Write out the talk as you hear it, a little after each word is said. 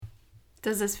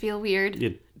Does this feel weird?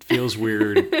 It feels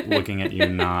weird looking at you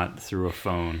not through a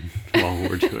phone while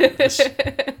we're doing this.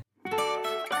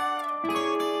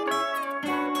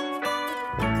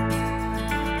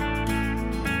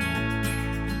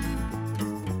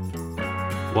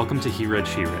 Welcome to He Read,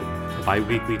 She Read, a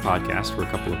bi-weekly podcast where a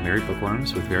couple of married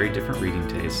bookworms with very different reading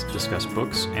tastes discuss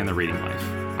books and the reading life.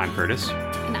 I'm Curtis.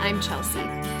 And I'm Chelsea.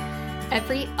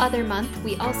 Every other month,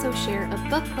 we also share a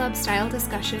book club style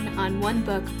discussion on one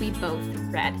book we both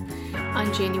read.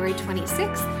 On January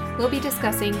 26th, we'll be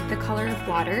discussing The Color of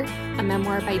Water, a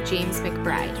memoir by James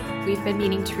McBride. We've been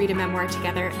meaning to read a memoir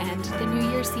together, and the new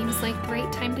year seems like the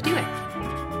right time to do it.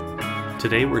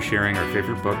 Today we're sharing our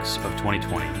favorite books of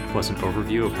 2020, plus an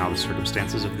overview of how the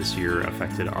circumstances of this year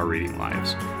affected our reading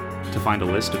lives. To find a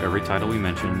list of every title we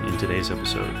mention in today's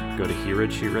episode, go to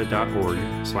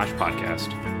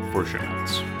hereadsheread.org/podcast for show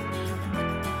notes.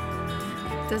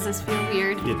 Does this feel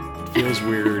weird? It feels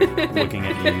weird looking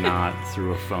at you not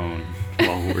through a phone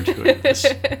while we're doing this.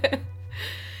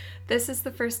 This is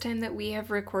the first time that we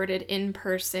have recorded in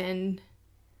person.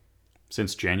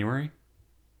 Since January?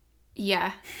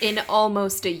 Yeah, in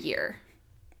almost a year.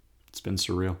 It's been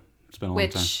surreal. It's been a long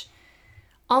time.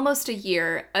 Almost a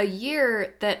year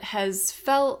that has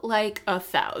felt like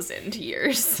 1,000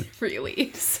 years,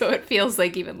 really. So it feels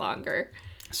like even longer.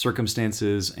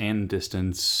 Circumstances and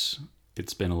distance,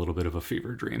 it's been a little bit of a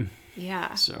fever dream.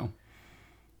 Yeah.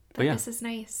 But yeah, this is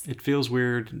nice. It feels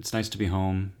weird. It's nice to be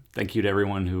home. Thank you to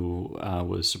everyone who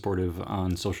was supportive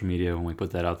on social media when we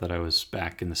put that out that I was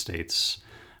back in the States.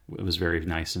 It was very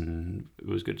nice and it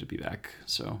was good to be back.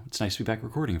 So it's nice to be back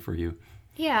recording for you.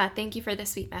 Yeah, thank you for the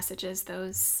sweet messages.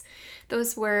 Those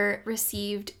were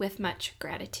received with much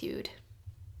gratitude.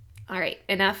 All right,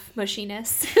 enough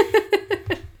mushiness.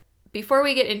 Before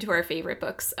we get into our favorite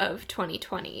books of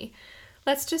 2020,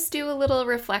 let's just do a little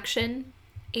reflection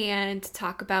and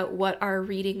talk about what our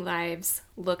reading lives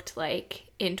looked like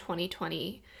in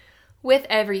 2020 with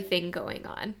everything going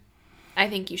on. I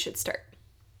think you should start.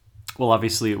 Well,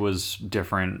 obviously it was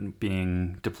different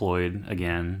being deployed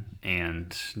again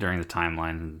and during the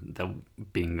timeline that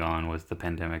being gone with the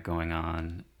pandemic going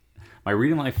on. My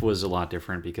reading life was a lot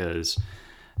different because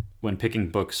when picking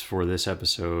books for this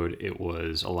episode, it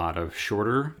was a lot of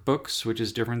shorter books, which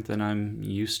is different than I'm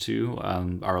used to.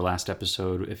 Our last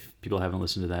episode, if people haven't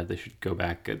listened to that, they should go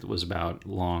back. It was about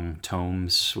long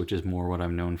tomes, which is more what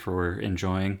I'm known for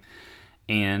enjoying.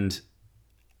 And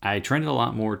I trended a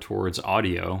lot more towards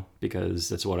audio because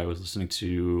that's what I was listening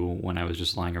to when I was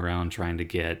just lying around trying to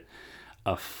get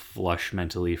a flush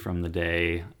mentally from the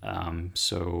day.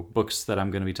 So books that I'm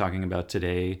going to be talking about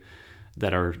today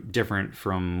that are different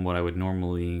from what I would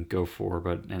normally go for,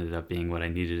 but ended up being what I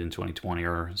needed in 2020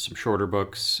 are some shorter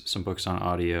books, some books on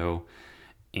audio.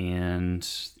 And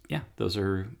yeah, those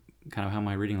are kind of how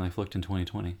my reading life looked in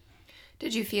 2020.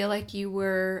 Did you feel like you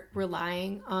were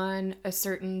relying on a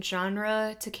certain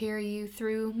genre to carry you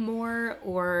through more,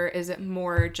 or is it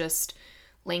more just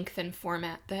length and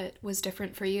format that was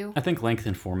different for you? I think length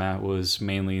and format was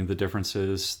mainly the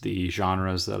differences. The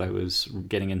genres that I was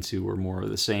getting into were more of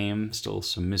the same, still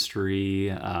some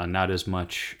mystery, not as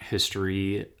much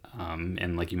history.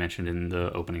 And like you mentioned in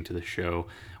the opening to the show,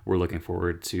 we're looking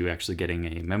forward to actually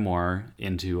getting a memoir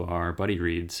into our buddy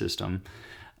read system.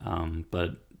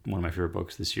 But one of my favorite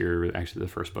books this year, actually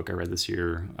the first book I read this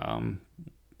year,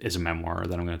 is a memoir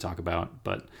that I'm going to talk about.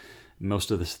 But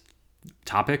most of the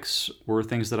topics were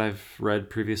things that I've read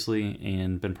previously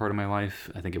and been part of my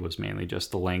life. I think it was mainly just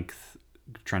the length,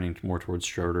 trending more towards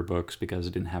shorter books because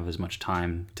I didn't have as much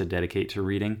time to dedicate to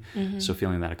reading. Mm-hmm. So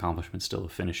feeling that accomplishment still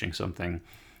of finishing something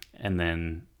and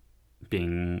then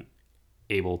being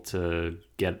able to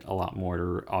get a lot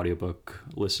more audiobook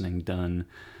listening done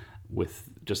with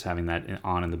just having that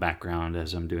on in the background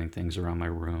as I'm doing things around my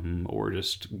room or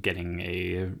just getting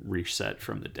a reset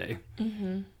from the day.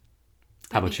 Mm-hmm.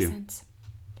 How about you? Sense.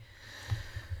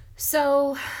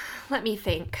 So, let me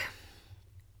think.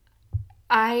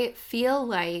 I feel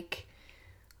like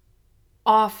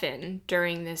often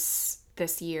during this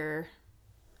year,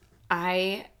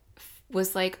 I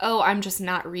was like, oh, I'm just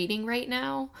not reading right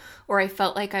now. Or I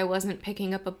felt like I wasn't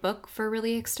picking up a book for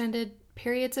really extended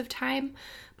periods of time.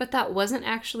 But that wasn't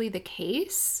actually the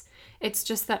case. It's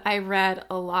just that I read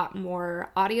a lot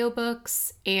more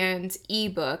audiobooks and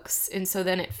ebooks. And so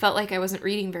then it felt like I wasn't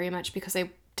reading very much because I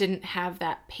didn't have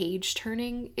that page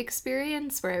turning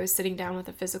experience where I was sitting down with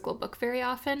a physical book very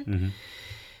often. Mm-hmm.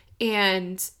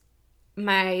 And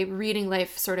my reading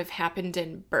life sort of happened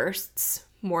in bursts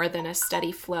more than a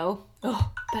steady flow.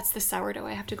 Oh, that's the sourdough.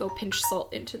 I have to go pinch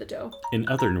salt into the dough. In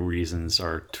other reasons,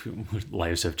 our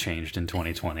lives have changed in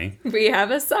 2020. We have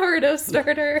a sourdough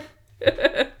starter.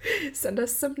 Send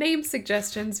us some name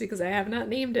suggestions because I have not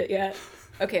named it yet.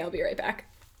 Okay, I'll be right back.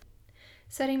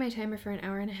 Setting my timer for 1.5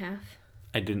 hours.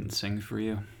 I didn't sing for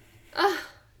you.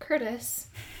 Curtis.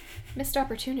 Missed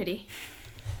opportunity.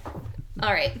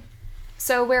 All right.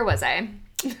 So where was I?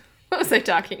 What was I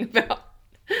talking about?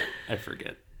 I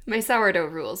forget. My sourdough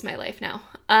rules my life now.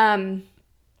 I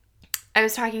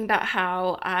was talking about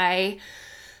how I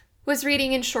was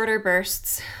reading in shorter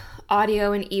bursts,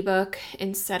 audio and ebook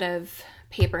instead of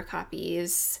paper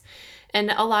copies.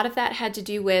 And a lot of that had to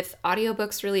do with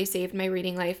audiobooks really saved my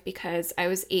reading life because I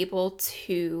was able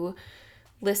to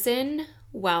listen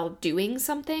while doing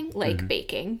something like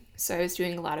baking. So I was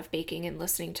doing a lot of baking and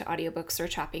listening to audiobooks or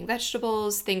chopping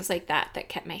vegetables, things like that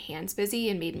kept my hands busy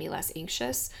and made me less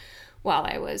anxious while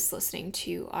I was listening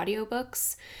to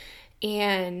audiobooks.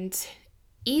 And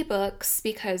ebooks,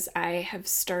 because I have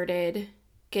started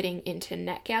getting into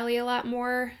NetGalley a lot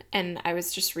more, and I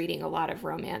was just reading a lot of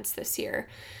romance this year.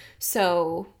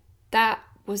 So that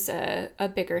was a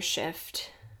bigger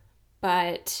shift.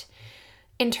 But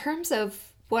in terms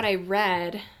of what I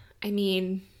read, I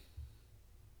mean,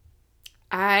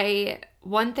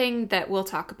 one thing that we'll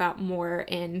talk about more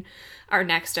in our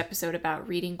next episode about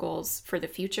reading goals for the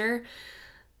future,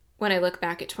 when I look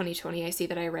back at 2020, I see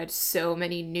that I read so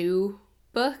many new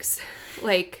books,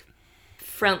 like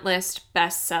front list,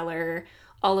 bestseller,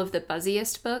 all of the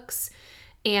buzziest books.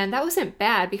 And that wasn't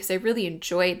bad because I really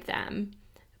enjoyed them.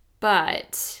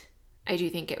 But I do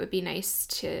think it would be nice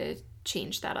to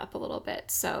change that up a little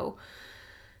bit. So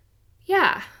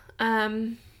yeah,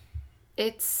 I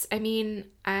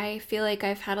feel like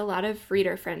I've had a lot of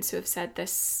reader friends who have said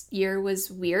this year was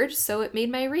weird, so it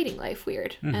made my reading life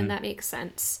weird, and that makes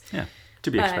sense. Yeah,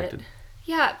 to be expected.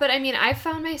 Yeah, but I mean, I've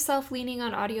found myself leaning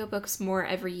on audiobooks more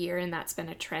every year, and that's been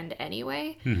a trend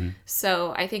anyway.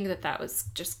 So I think that was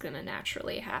just going to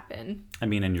naturally happen. I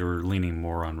mean, and you're leaning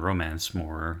more on romance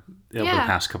more over the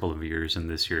past couple of years, and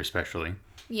this year especially.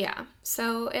 Yeah,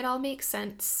 so it all makes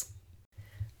sense.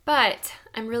 But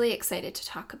I'm really excited to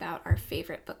talk about our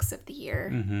favorite books of the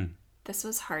year. This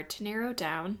was hard to narrow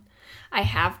down. I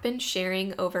have been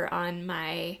sharing over on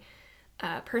my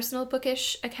personal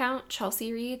bookish account,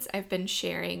 Chelsea Reads. I've been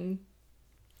sharing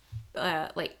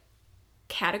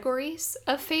categories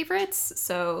of favorites.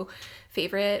 So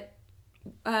favorite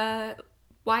YA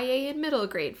in middle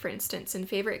grade, for instance, and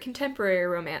favorite contemporary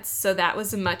romance. So that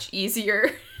was much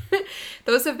easier.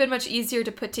 Those have been much easier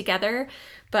to put together,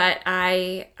 but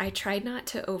I tried not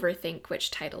to overthink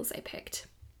which titles I picked.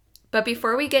 But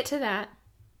before we get to that,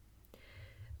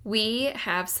 we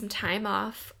have some time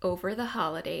off over the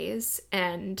holidays,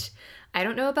 and I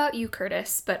don't know about you,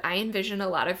 Curtis, but I envision a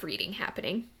lot of reading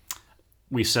happening.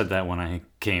 We said that when I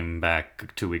came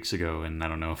back 2 weeks ago, and I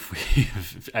don't know if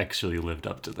we've actually lived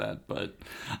up to that, but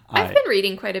I've been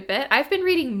reading quite a bit. I've been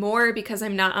reading more because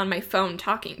I'm not on my phone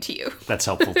talking to you. That's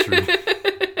helpful, true.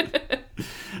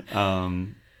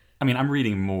 I mean, I'm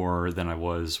reading more than I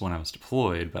was when I was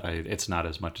deployed, but it's not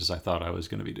as much as I thought I was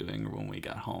going to be doing when we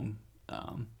got home.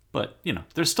 But,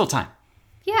 there's still time.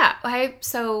 Yeah,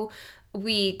 so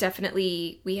we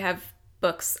have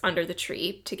books under the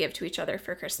tree to give to each other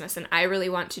for Christmas, and I really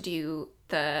want to do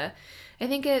the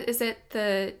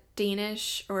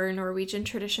Danish or Norwegian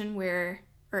tradition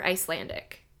or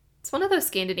Icelandic. It's one of those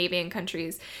Scandinavian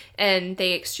countries, and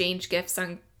they exchange gifts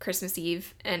on Christmas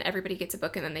Eve, and everybody gets a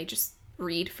book, and then they just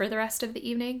read for the rest of the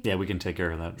evening. Yeah, we can take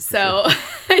care of that. So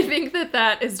sure. I think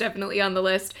that is definitely on the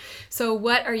list. So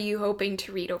what are you hoping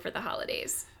to read over the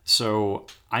holidays? So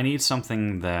I need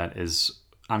something that is,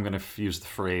 I'm going to use the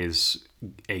phrase,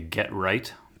 a get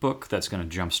right book that's going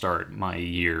to jumpstart my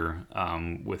year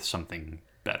with something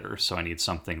better. So I need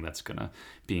something that's going to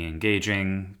be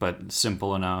engaging, but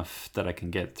simple enough that I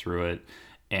can get through it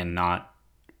and not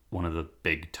one of the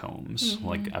big tomes.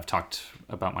 Like I've talked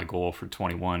about, my goal for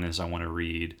 21 is I want to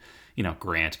read,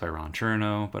 Grant by Ron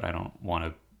Chernow, but I don't want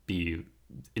to be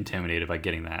intimidated by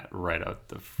getting that right out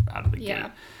of the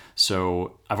gate.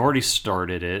 So I've already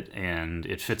started it, and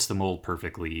it fits the mold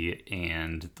perfectly.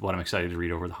 And what I'm excited to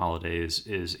read over the holidays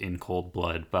is In Cold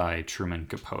Blood by Truman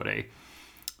Capote.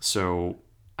 So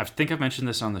I think I've mentioned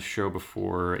this on the show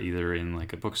before, either in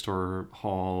like a bookstore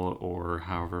haul or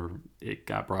however it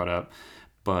got brought up.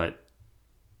 But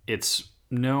it's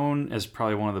known as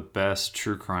probably one of the best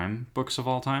true crime books of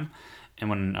all time.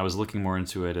 And when I was looking more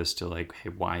into it as to like, hey,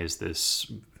 why is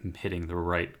this hitting the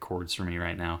right chords for me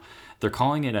right now? They're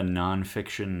calling it a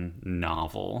nonfiction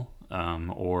novel.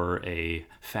 or a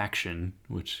faction,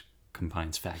 which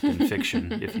combines fact and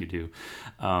fiction, if you do.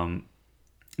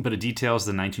 But it details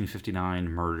the 1959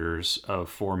 murders of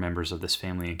 4 members of this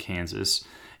family in Kansas,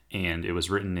 and it was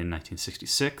written in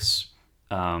 1966.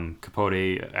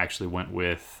 Capote actually went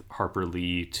with Harper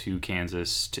Lee to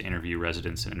Kansas to interview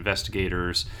residents and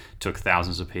investigators, took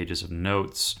thousands of pages of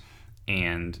notes,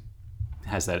 and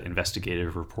has that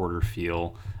investigative reporter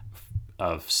feel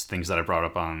of things that I brought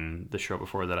up on the show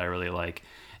before that I really like.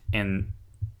 And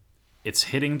it's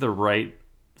hitting the right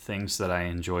things that I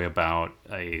enjoy about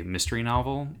a mystery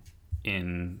novel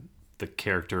in the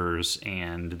characters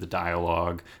and the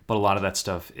dialogue, but a lot of that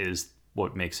stuff is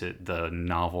what makes it the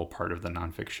novel part of the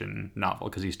nonfiction novel,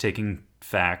 because he's taking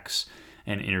facts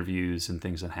and interviews and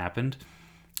things that happened,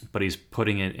 but he's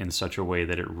putting it in such a way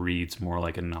that it reads more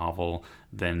like a novel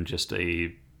than just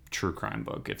a true crime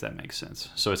book, if that makes sense.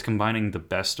 So it's combining the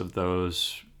best of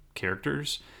those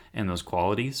characters and those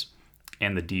qualities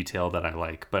and the detail that I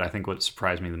like. But I think what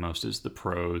surprised me the most is the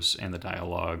prose and the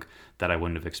dialogue that I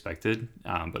wouldn't have expected,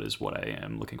 but is what I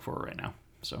am looking for right now.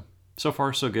 So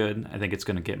far, so good. I think it's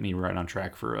going to get me right on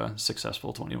track for a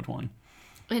successful 2021.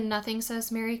 And nothing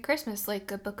says Merry Christmas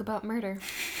like a book about murder.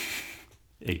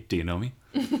 Hey, do you know me?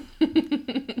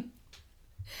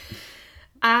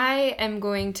 I am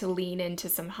going to lean into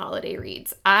some holiday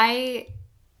reads. I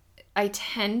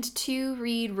tend to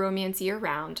read romance year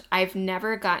round. I've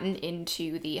never gotten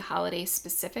into the holiday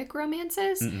specific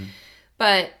romances,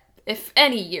 but if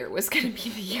any year was going to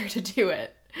be the year to do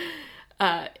it,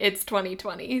 it's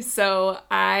 2020. So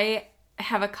I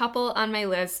have a couple on my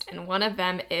list, and one of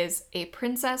them is A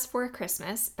Princess for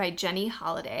Christmas by Jenny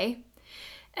Holiday.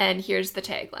 And here's the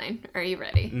tagline. Are you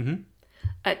ready? Mm-hmm.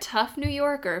 A tough New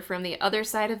Yorker from the other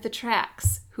side of the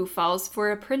tracks who falls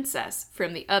for a princess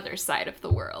from the other side of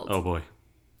the world. Oh boy.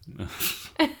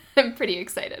 I'm pretty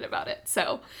excited about it.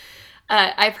 So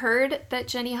I've heard that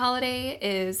Jenny Holiday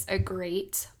is a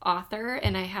great author,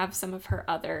 and I have some of her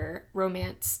other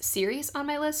romance series on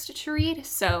my list to read.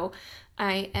 So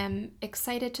I am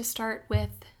excited to start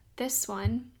with this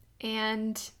one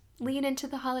and lean into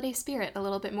the holiday spirit a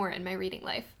little bit more in my reading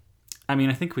life. I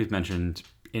mean, I think we've mentioned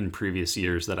in previous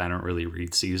years that I don't really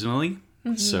read seasonally.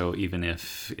 Mm-hmm. So even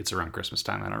if it's around Christmas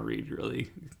time, I don't read really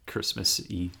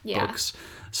Christmas-y books.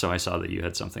 So I saw that you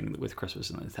had something with Christmas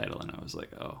in the title, and I was like,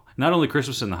 oh. Not only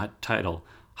Christmas in the title,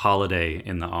 holiday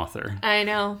in the author. I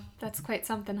know. That's quite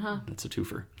something, huh? That's a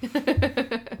twofer.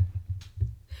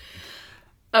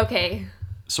 Okay.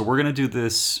 So we're going to do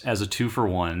this as a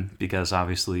 2-for-1, because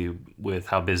obviously with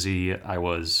how busy I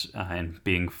was and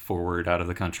being forward out of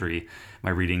the country, my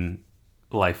reading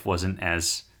life wasn't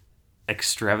as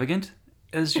extravagant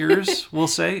as yours, we'll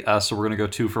say. So we're going to go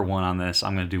 2-for-1 on this.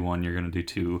 I'm going to do 1, you're going to do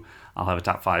 2. I'll have a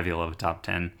top 5, you'll have a top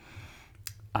 10.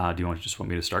 Do you want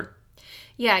me to start?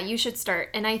 Yeah, you should start.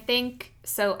 And I think,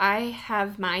 so I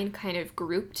have mine kind of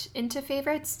grouped into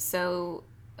favorites, so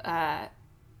I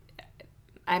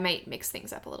might mix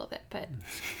things up a little bit, but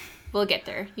we'll get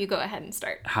there. You go ahead and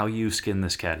start. How you skin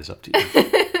this cat is up to you.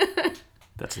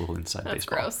 That's a little inside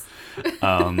baseball. That's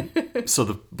gross. So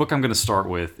the book I'm going to start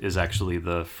with is actually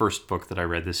the first book that I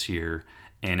read this year,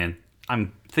 and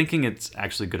I'm thinking it's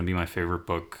actually going to be my favorite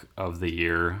book of the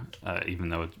year, even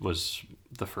though it was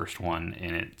the first one,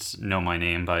 and it's Know My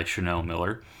Name by Chanel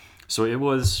Miller. So it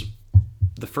was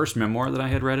the first memoir that I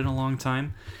had read in a long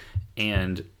time,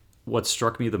 and what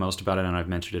struck me the most about it, and I've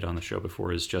mentioned it on the show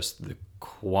before, is just the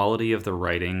quality of the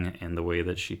writing and the way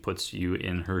that she puts you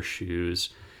in her shoes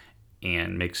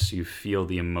and makes you feel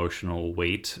the emotional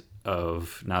weight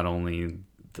of not only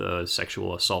the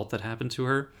sexual assault that happened to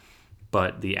her,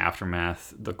 but the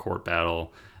aftermath, the court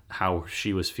battle, how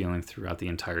she was feeling throughout the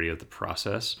entirety of the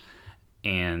process.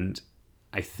 And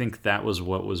I think that was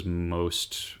what was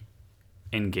most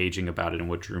engaging about it, and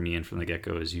what drew me in from the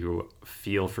get-go is you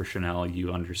feel for Chanel,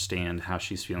 you understand how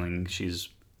she's feeling, she's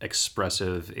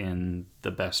expressive in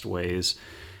the best ways,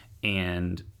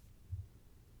 and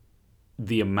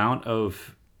the amount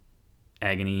of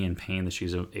agony and pain that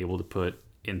she's able to put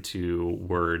into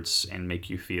words and make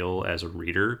you feel as a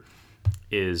reader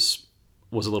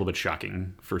was a little bit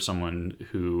shocking for someone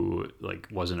who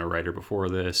wasn't a writer before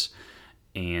this,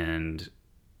 and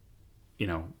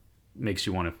makes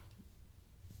you want to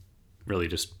really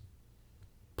just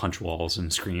punch walls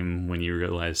and scream when you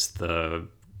realize the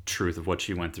truth of what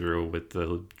she went through with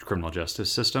the criminal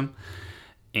justice system.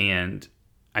 And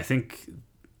I think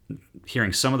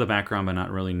hearing some of the background but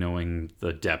not really knowing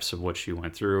the depths of what she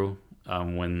went through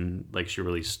when she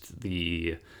released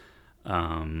the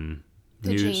news,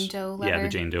 Jane Doe letter. Yeah, the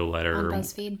Jane Doe letter on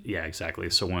BuzzFeed. Yeah,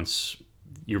 exactly. So once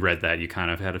you read that, you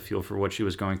kind of had a feel for what she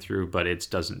was going through, but it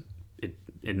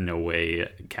in no way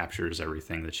captures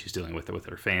everything that she's dealing with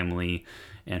her family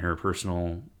and her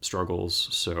personal struggles.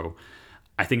 So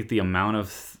I think the amount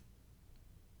of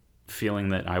feeling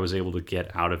that I was able to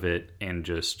get out of it and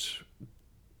just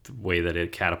the way that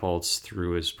it catapults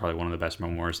through is probably one of the best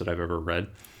memoirs that I've ever read.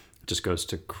 It just goes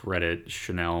to credit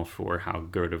Chanel for how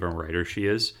good of a writer she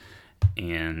is.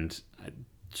 And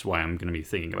that's why I'm going to be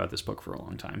thinking about this book for a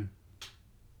long time.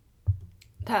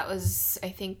 That was, I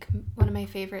think, one of my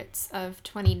favorites of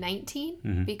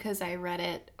 2019 because I read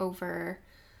it over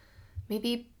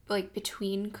maybe like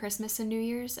between Christmas and New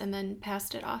Year's and then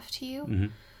passed it off to you. Mm-hmm.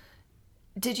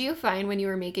 Did you find when you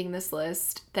were making this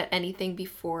list that anything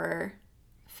before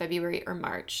February or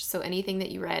March, so anything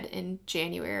that you read in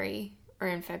January or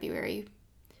in February,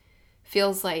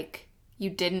 feels like you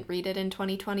didn't read it in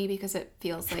 2020 because it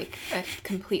feels like a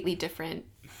completely different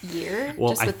year,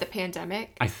 with the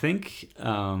pandemic? I think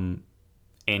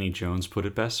Annie Jones put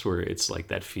it best, where it's like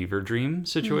that fever dream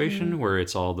situation where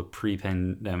it's all the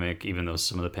pre-pandemic, even though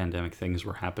some of the pandemic things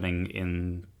were happening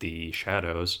in the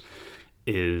shadows,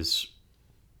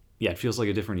 it feels like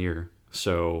a different year.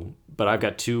 So, but I've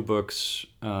got 2 books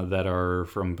that are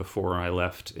from before I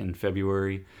left in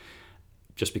February,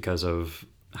 just because of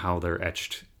how they're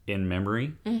etched in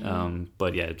memory.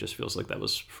 But yeah, it just feels like that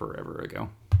was forever ago.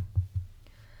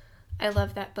 I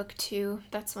love that book too.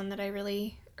 That's one that I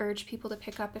really urge people to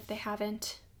pick up if they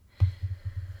haven't.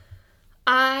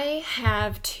 I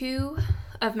have 2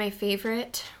 of my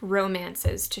favorite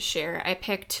romances to share. I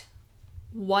picked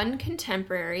one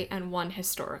contemporary and one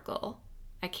historical.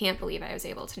 I can't believe I was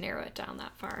able to narrow it down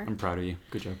that far. I'm proud of you.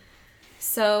 Good job.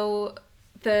 So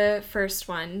the first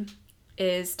one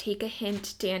is Take a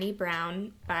Hint, Dani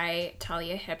Brown by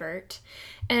Talia Hibbert.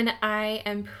 And I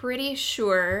am pretty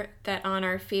sure that on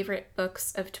our favorite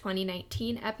books of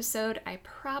 2019 episode, I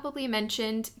probably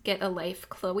mentioned Get a Life,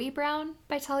 Chloe Brown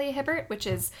by Talia Hibbert, which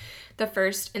is the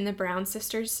first in the Brown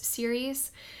Sisters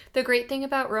series. The great thing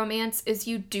about romance is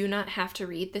you do not have to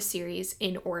read the series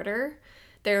in order.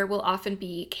 There will often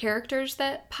be characters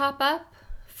that pop up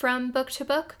from book to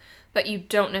book, but you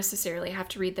don't necessarily have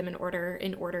to read them in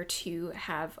order to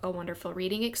have a wonderful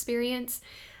reading experience.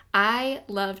 I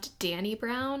loved Dani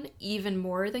Brown even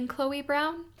more than Chloe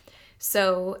Brown.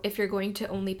 So if you're going to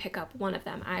only pick up one of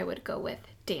them, I would go with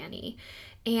Dani.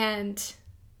 And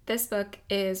this book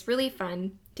is really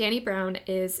fun. Dani Brown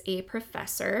is a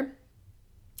professor,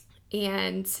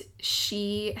 and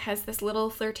she has this little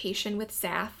flirtation with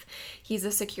Zaf. He's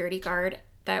a security guard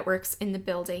that works in the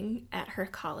building at her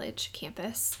college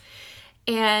campus.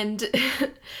 And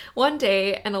one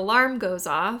day an alarm goes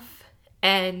off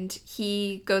and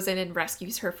he goes in and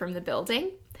rescues her from the building.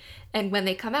 And when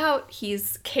they come out,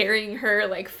 he's carrying her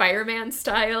like fireman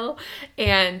style,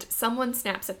 and someone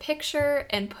snaps a picture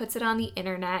and puts it on the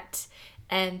internet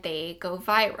and they go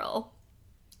viral.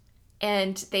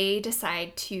 And they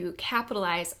decide to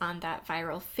capitalize on that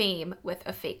viral fame with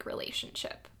a fake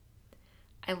relationship.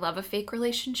 I love a fake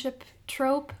relationship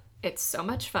trope. It's so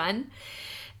much fun.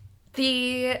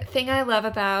 The thing I love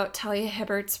about Talia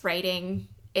Hibbert's writing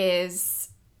is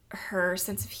her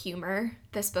sense of humor.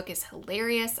 This book is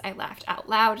hilarious. I laughed out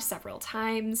loud several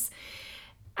times.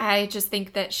 I just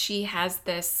think that she has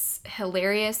this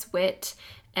hilarious wit,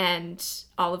 and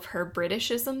all of her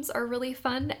Britishisms are really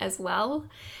fun as well.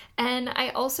 And I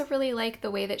also really like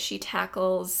the way that she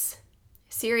tackles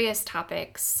serious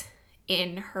topics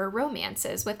in her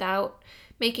romances without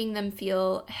making them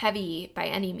feel heavy by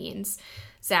any means.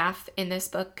 Zaf in this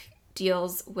book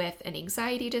deals with an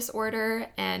anxiety disorder,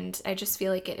 and I just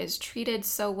feel like it is treated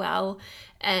so well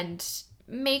and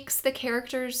makes the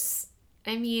characters,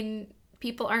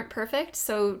 people aren't perfect,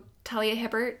 so Talia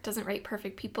Hibbert doesn't write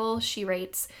perfect people. She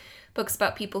writes books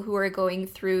about people who are going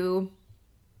through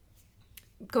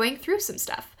some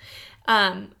stuff.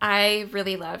 I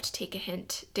really loved Take a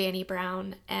Hint, Dani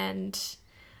Brown, and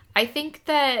I think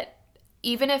that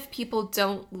even if people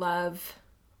don't love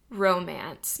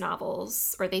romance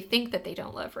novels, or they think that they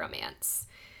don't love romance,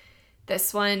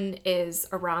 this one is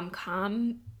a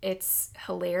rom-com. It's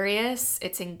hilarious,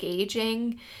 it's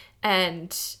engaging,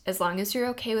 and as long as you're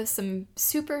okay with some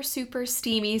super, super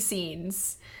steamy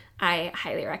scenes, I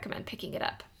highly recommend picking it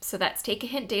up. So that's Take a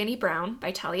Hint, Dani Brown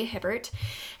by Talia Hibbert.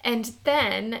 And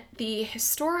then the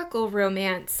historical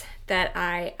romance that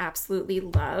I absolutely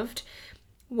loved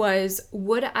was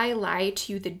Would I Lie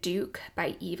to the Duke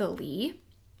by Eva Leigh.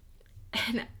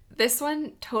 And this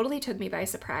one totally took me by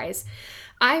surprise.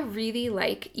 I really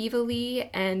like Eva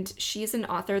Leigh, and she's an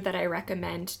author that I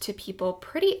recommend to people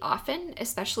pretty often,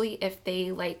 especially if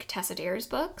they like Tessa Dare's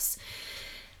books.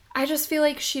 I just feel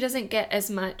like she doesn't get as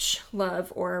much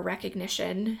love or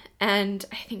recognition, and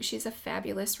I think she's a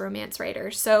fabulous romance writer.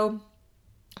 So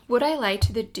Would I Lie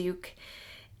to the Duke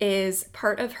is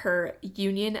part of her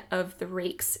Union of the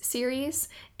Rakes series,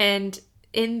 and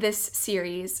in this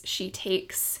series, she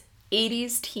takes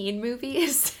 80s teen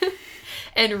movies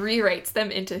and rewrites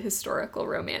them into historical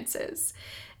romances.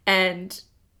 And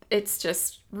it's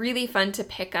just really fun to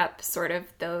pick up sort of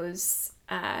those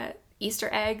Easter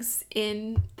eggs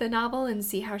in the novel and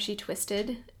see how she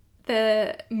twisted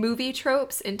the movie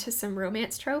tropes into some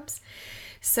romance tropes.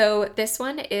 So this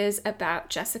one is about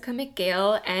Jessica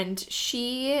McGill, and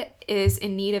she is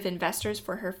in need of investors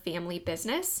for her family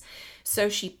business. So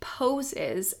she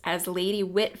poses as Lady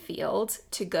Whitfield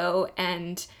to go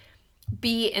and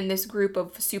be in this group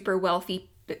of super wealthy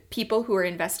people who are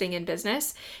investing in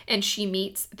business. And she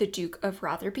meets the Duke of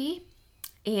Rotherby,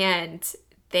 and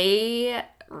they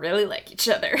really like each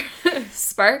other.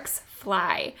 Sparks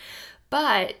fly.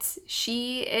 But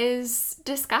she is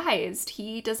disguised.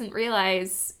 He doesn't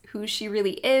realize who she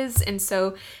really is. And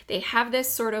so they have this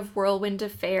sort of whirlwind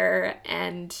affair,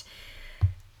 and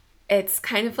it's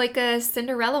kind of like a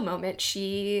Cinderella moment.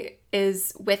 She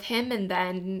is with him, and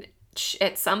then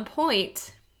at some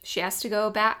point, she has to go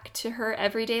back to her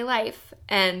everyday life.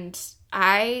 And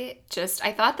I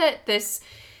thought that this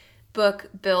book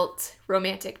built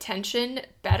romantic tension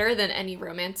better than any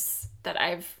romance that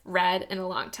I've read in a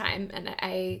long time. And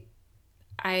I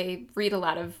read a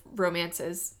lot of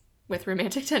romances with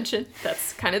romantic tension.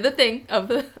 That's kind of the thing of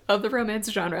the romance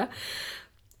genre.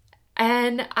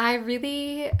 And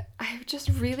I just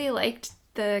really liked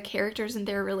the characters and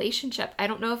their relationship. I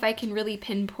don't know if I can really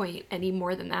pinpoint any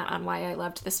more than that on why I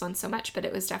loved this one so much, but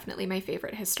it was definitely my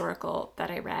favorite historical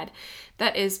that I read.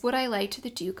 That is Would I Lie to the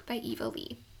Duke by Eva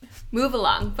Lee. Move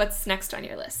along. What's next on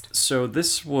your list? So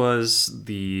this was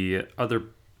the other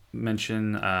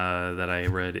mention that I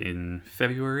read in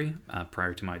February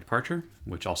prior to my departure,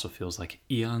 which also feels like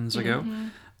eons ago.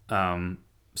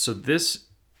 So this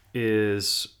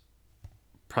is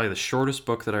probably the shortest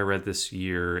book that I read this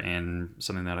year, and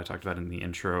something that I talked about in the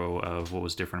intro of what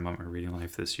was different about my reading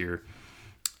life this year.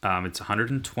 It's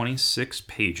 126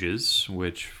 pages,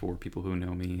 which for people who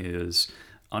know me is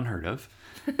unheard of.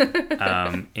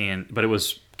 But it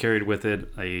was carried with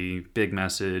it a big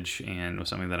message, and it was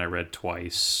something that I read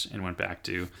twice and went back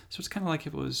to. So it's kind of like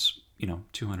it was,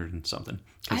 200 and something.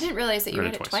 I didn't realize that you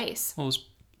read it twice. Well, it's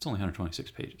only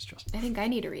 126 pages, Justin. I think I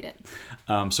need to read it.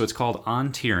 So it's called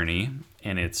On Tyranny,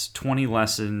 and it's 20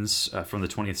 Lessons from the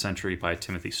 20th Century by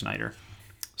Timothy Snyder.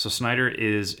 So Snyder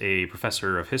is a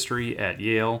professor of history at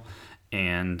Yale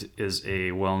and is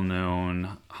a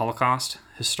well-known Holocaust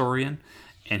historian.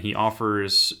 And he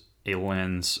offers a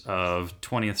lens of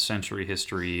 20th century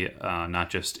history, not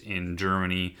just in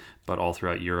Germany, but all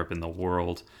throughout Europe and the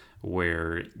world,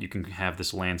 where you can have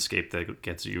this landscape that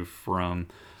gets you from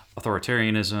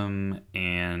authoritarianism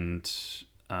and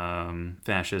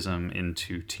fascism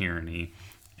into tyranny,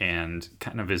 and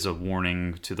kind of is a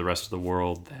warning to the rest of the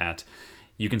world that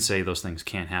you can say those things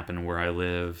can't happen where I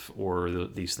live, or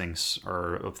these things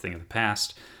are a thing of the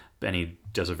past. And he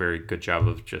does a very good job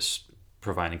of just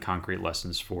providing concrete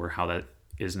lessons for how that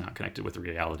is not connected with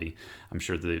reality. I'm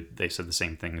sure they said the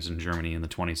same things in Germany in the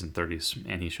 20s and 30s,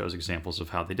 and he shows examples of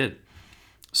how they did.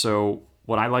 So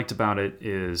what I liked about it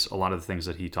is a lot of the things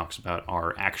that he talks about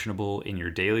are actionable in your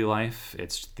daily life.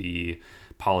 It's the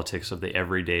politics of the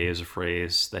everyday is a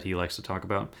phrase that he likes to talk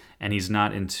about, and he's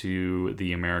not into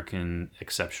the American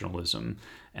exceptionalism,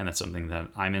 and that's something that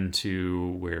I'm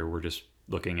into, where we're just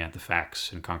looking at the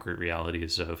facts and concrete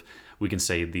realities of, we can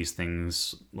say these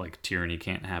things like tyranny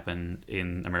can't happen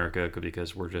in America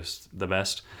because we're just the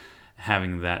best.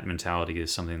 Having that mentality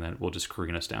is something that will just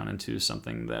careen us down into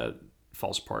something that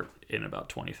falls apart in about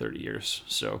 20, 30 years.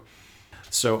 So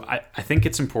I think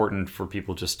it's important for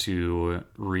people just to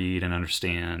read and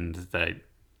understand that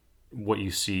what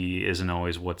you see isn't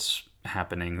always what's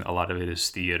happening. A lot of it is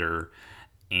theater,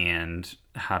 and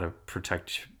how to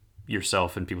protect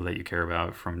yourself and people that you care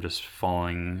about from just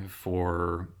falling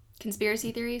for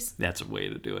conspiracy theories. That's a way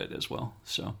to do it as well.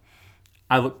 So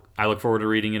I look forward to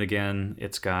reading it again.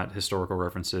 It's got historical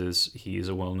references. He's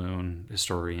a well-known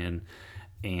historian,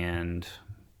 and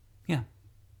yeah.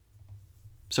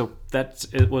 So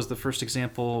it was the first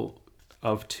example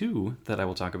of two that I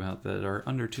will talk about that are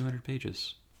under 200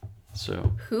 pages.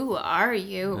 So who are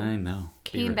you? I know.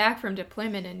 Came back from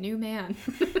deployment a new man.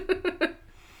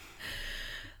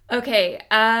 Okay,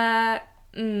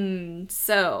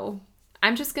 so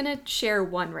I'm just going to share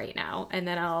one right now, and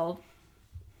then I'll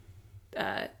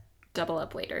double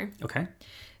up later. Okay.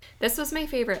 This was my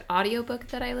favorite audiobook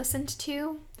that I listened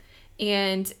to.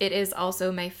 And it is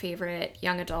also my favorite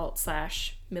young adult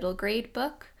 / middle grade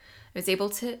book. I was able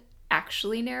to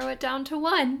actually narrow it down to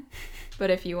one. But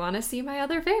if you want to see my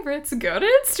other favorites, go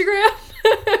to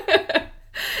Instagram.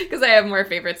 Because I have more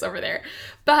favorites over there.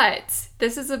 But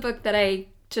this is a book that I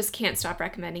just can't stop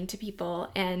recommending to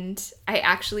people. And I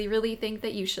actually really think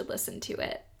that you should listen to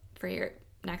it for your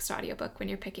next audiobook when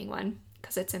you're picking one,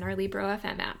 because it's in our Libro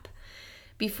FM app.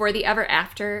 Before the Ever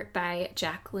After by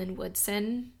Jacqueline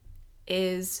Woodson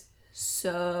is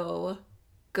so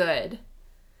good.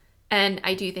 And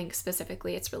I do think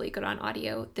specifically it's really good on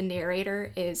audio. The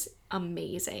narrator is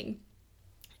amazing.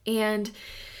 And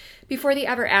Before the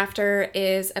Ever After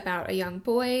is about a young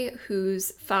boy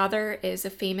whose father is a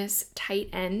famous tight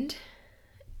end,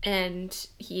 and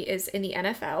he is in the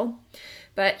NFL,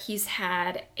 but he's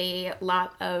had a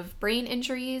lot of brain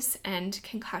injuries and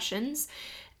concussions,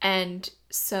 and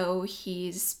so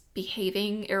he's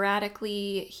behaving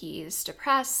erratically, he's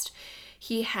depressed,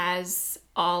 he has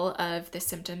all of the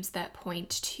symptoms that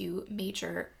point to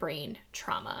major brain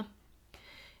trauma.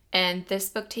 And this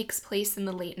book takes place in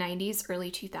the late 90s,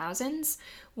 early 2000s,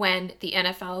 when the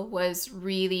NFL was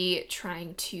really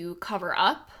trying to cover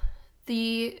up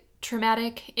the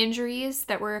traumatic injuries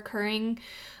that were occurring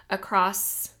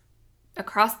across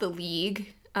the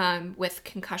league with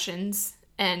concussions,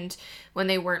 and when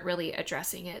they weren't really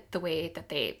addressing it the way that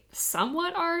they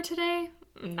somewhat are today.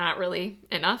 Not really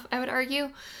enough, I would argue.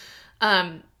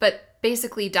 But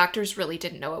basically, doctors really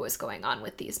didn't know what was going on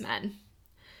with these men.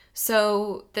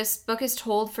 So this book is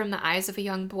told from the eyes of a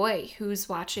young boy who's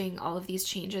watching all of these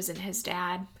changes in his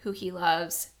dad, who he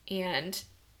loves, and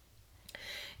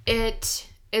it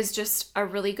is just a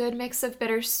really good mix of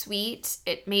bittersweet.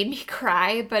 It made me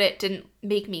cry, but it didn't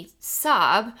make me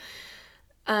sob.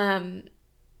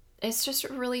 It's just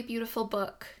a really beautiful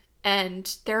book.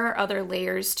 And there are other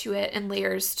layers to it and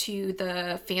layers to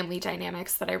the family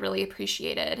dynamics that I really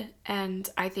appreciated. And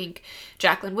I think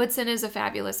Jacqueline Woodson is a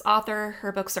fabulous author.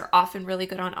 Her books are often really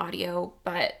good on audio,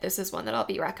 but this is one that I'll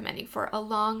be recommending for a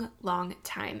long, long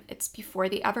time. It's Before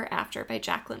the Ever After by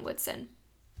Jacqueline Woodson.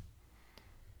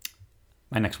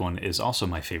 My next one is also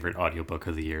my favorite audiobook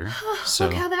of the year. So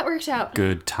look how that worked out.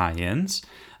 Good tie-ins.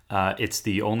 It's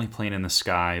The Only Plane in the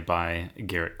Sky by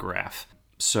Garrett Graff.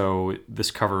 So this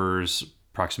covers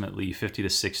approximately 50 to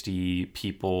 60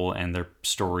 people and their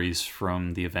stories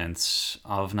from the events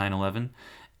of 9/11.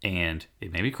 And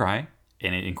it made me cry.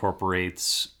 And it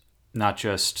incorporates not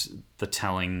just the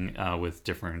telling with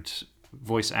different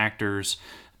voice actors,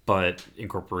 but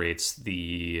incorporates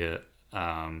the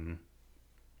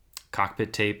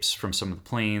cockpit tapes from some of the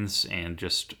planes and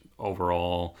just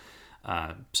overall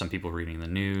some people reading the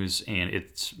news, and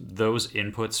it's those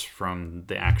inputs from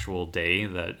the actual day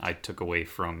that I took away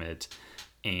from it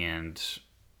and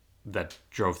that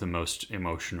drove the most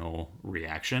emotional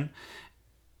reaction.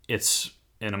 It's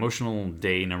an emotional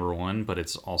day, number one, but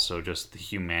it's also just the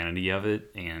humanity of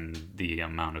it and the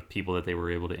amount of people that they were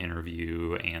able to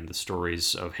interview and the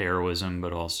stories of heroism,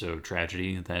 but also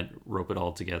tragedy that rope it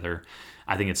all together.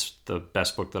 I think it's the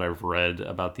best book that I've read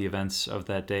about the events of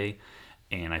that day.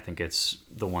 And I think it's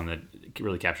the one that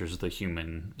really captures the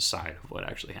human side of what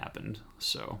actually happened.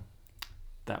 So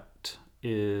that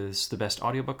is the best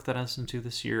audiobook that I listened to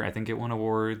this year. I think it won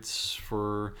awards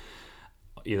for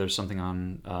either something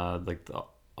on like the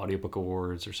audiobook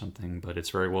awards or something, but it's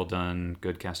very well done,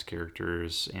 good cast of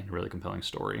characters, and a really compelling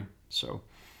story. So,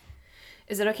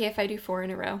 is it okay if I do 4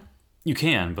 in a row? You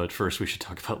can, but first we should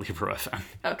talk about Libro FM.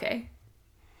 Okay.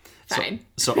 Fine.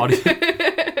 So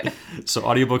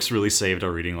audiobooks really saved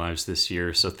our reading lives this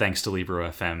year. So thanks to Libro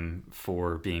FM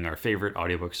for being our favorite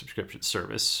audiobook subscription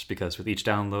service, because with each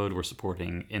download, we're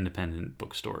supporting independent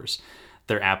bookstores.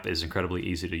 Their app is incredibly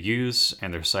easy to use,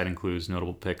 and their site includes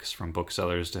notable picks from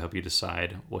booksellers to help you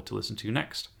decide what to listen to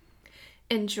next.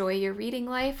 Enjoy your reading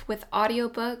life with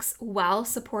audiobooks while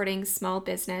supporting small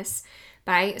business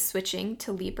by switching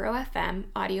to Libro FM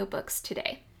audiobooks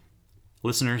today.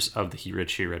 Listeners of the He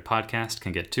Read, She Read podcast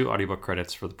can get 2 audiobook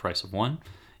credits for the price of 1.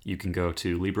 You can go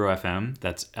to Libro FM,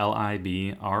 that's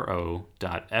libro.fm,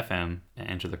 and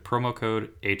enter the promo code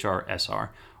HRSR,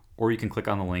 or you can click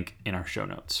on the link in our show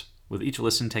notes. With each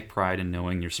listen, take pride in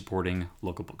knowing you're supporting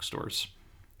local bookstores.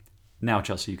 Now,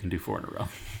 Chelsea, you can do 4 in a row.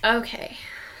 Okay.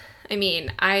 I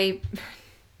mean,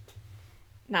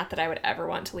 not that I would ever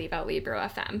want to leave out Libro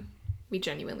FM. We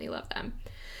genuinely love them.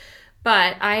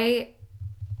 But I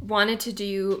wanted to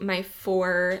do my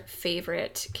 4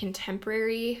 favorite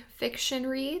contemporary fiction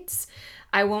reads.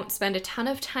 I won't spend a ton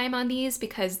of time on these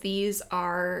because these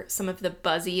are some of the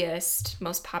buzziest,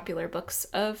 most popular books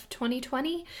of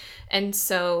 2020. And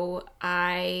so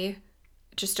I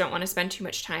just don't want to spend too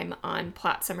much time on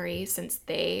plot summary since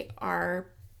they are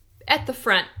at the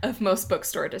front of most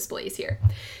bookstore displays here.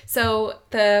 So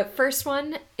the first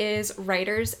one is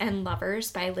Writers and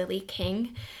Lovers by Lily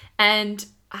King. And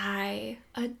I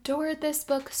adored this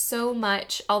book so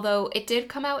much, although it did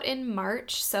come out in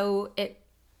March, so it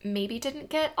maybe didn't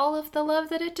get all of the love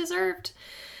that it deserved.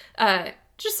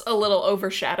 Just a little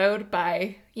overshadowed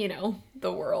by,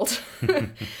 the world.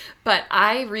 But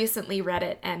I recently read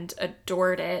it and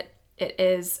adored it. It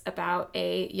is about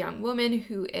a young woman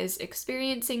who is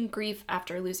experiencing grief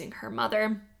after losing her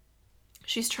mother.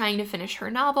 She's trying to finish her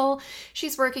novel.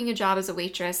 She's working a job as a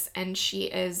waitress, and she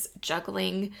is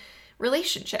juggling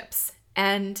relationships.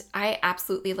 And I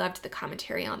absolutely loved the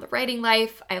commentary on the writing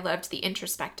life. I loved the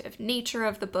introspective nature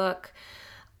of the book.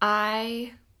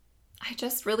 I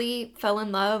just really fell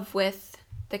in love with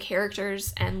the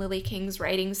characters and Lily King's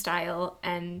writing style,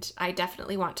 and I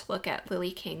definitely want to look at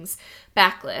Lily King's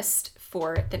backlist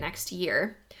for the next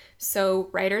year. So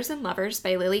Writers and Lovers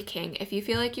by Lily King. If you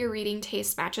feel like your reading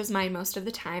taste matches mine most of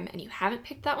the time and you haven't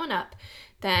picked that one up,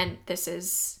 then this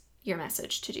is your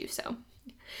message to do so.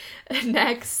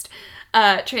 Next,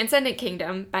 Transcendent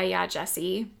Kingdom by Ya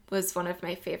Jessie was one of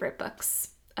my favorite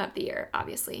books of the year.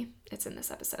 Obviously, it's in this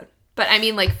episode. But I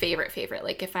mean, like, favorite.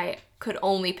 Like, if I could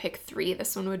only pick 3,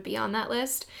 this one would be on that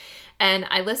list. And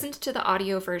I listened to the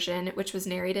audio version, which was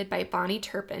narrated by Bonnie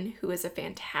Turpin, who is a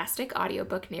fantastic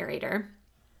audiobook narrator.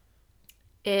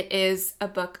 It is a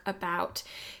book about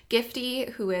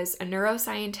Gifty, who is a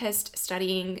neuroscientist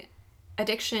studying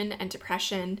addiction and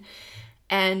depression.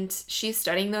 And she's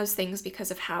studying those things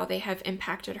because of how they have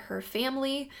impacted her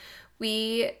family.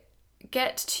 We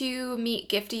get to meet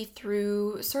Gifty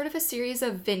through sort of a series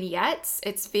of vignettes.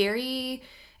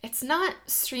 It's not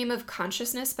stream of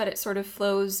consciousness, but it sort of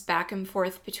flows back and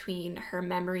forth between her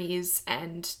memories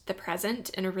and the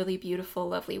present in a really beautiful,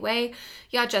 lovely way.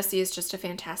 Ya Jessie is just a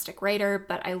fantastic writer,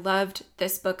 but I loved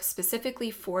this book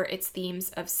specifically for its themes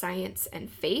of science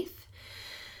and faith.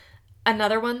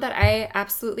 Another one that I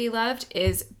absolutely loved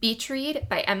is Beach Read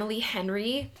by Emily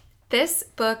Henry. This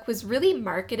book was really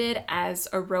marketed as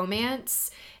a romance.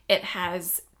 It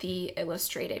has the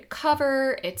illustrated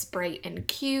cover, it's bright and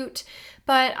cute,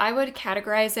 but I would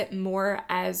categorize it more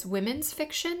as women's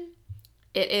fiction.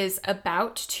 It is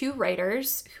about 2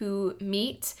 writers who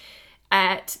meet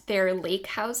at their lake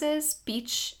houses.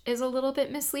 Beach is a little bit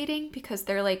misleading because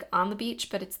they're like on the beach,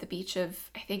 but it's the beach of,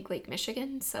 I think, Lake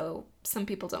Michigan, so some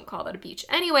people don't call that a beach.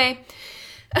 Anyway,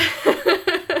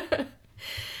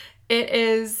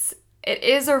 It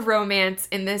is a romance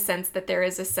in the sense that there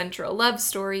is a central love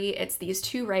story. It's these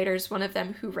 2 writers, one of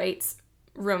them who writes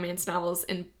romance novels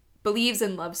and believes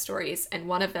in love stories, and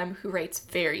one of them who writes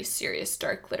very serious,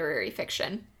 dark literary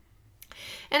fiction.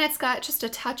 And it's got just a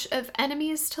touch of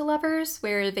enemies to lovers,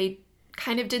 where they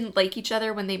kind of didn't like each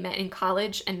other when they met in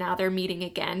college, and now they're meeting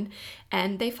again,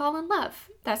 and they fall in love.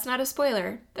 That's not a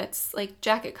spoiler. That's like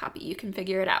jacket copy. You can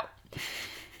figure it out.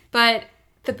 But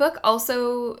the book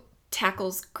also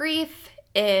tackles grief.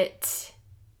 It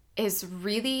is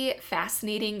really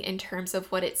fascinating in terms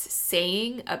of what it's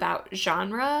saying about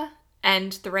genre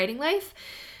and the writing life.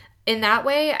 In that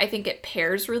way, I think it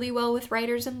pairs really well with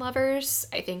Writers and Lovers.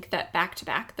 I think that back to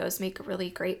back, those make a really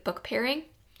great book pairing.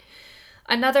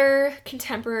 Another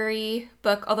contemporary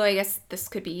book, although I guess this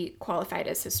could be qualified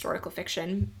as historical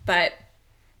fiction, but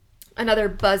another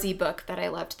buzzy book that I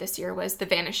loved this year was The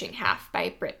Vanishing Half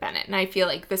by Brit Bennett. And I feel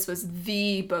like this was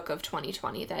the book of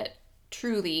 2020 that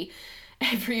truly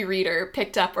every reader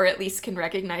picked up, or at least can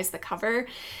recognize the cover.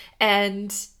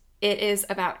 And it is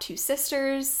about 2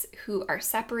 sisters who are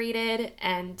separated,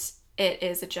 and it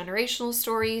is a generational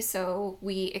story. So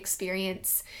we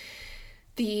experience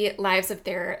the lives of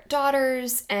their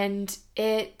daughters, and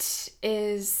it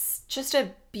is just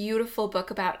a beautiful book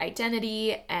about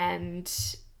identity and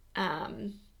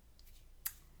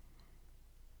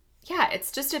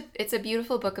it's a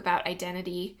beautiful book about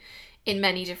identity in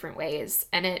many different ways,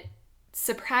 and it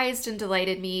surprised and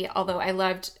delighted me. Although I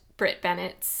loved Brit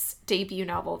Bennett's debut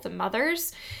novel, The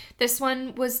Mothers, this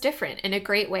one was different in a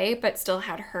great way, but still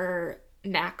had her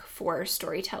knack for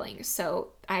storytelling. So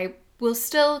I will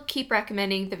still keep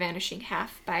recommending The Vanishing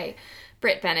Half by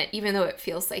Brit Bennett, even though it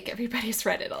feels like everybody's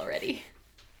read it already.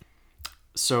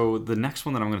 So the next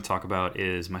one that I'm going to talk about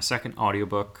is my second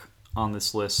audiobook on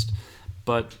this list,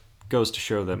 but goes to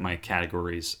show that my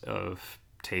categories of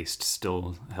taste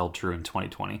still held true in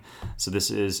 2020. So this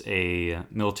is a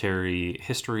military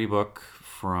history book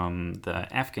from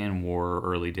the Afghan War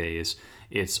early days.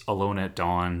 It's Alone at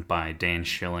Dawn by Dan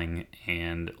Schilling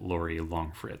and Lori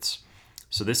Longfritz.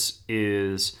 So this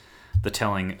is the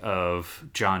telling of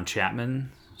John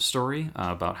Chapman story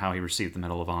about how he received the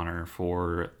Medal of Honor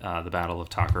for the Battle of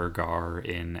Takur Ghar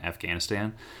in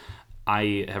Afghanistan.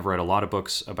 I have read a lot of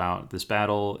books about this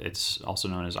battle. It's also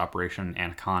known as Operation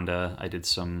Anaconda. I did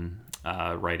some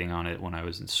writing on it when I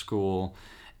was in school.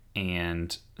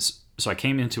 And so I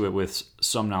came into it with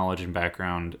some knowledge and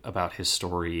background about his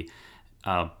story.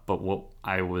 But what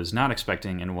I was not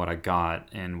expecting and what I got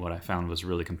and what I found was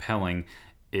really compelling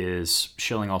is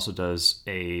Schilling also does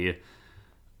a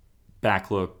back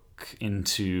look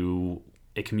into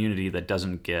a community that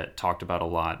doesn't get talked about a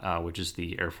lot, which is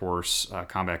the Air Force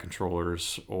combat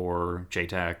controllers, or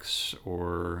JTACs,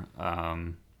 or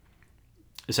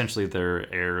essentially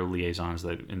they're air liaisons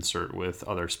that insert with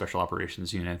other special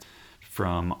operations units,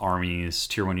 from Army's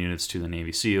Tier 1 units to the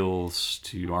Navy SEALs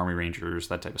to Army Rangers,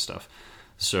 that type of stuff.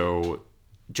 So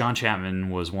John Chapman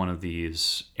was one of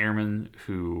these airmen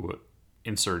who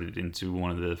inserted into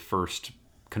one of the first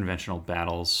conventional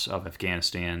battles of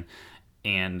Afghanistan.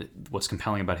 And what's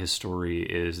compelling about his story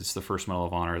is it's the first Medal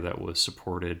of Honor that was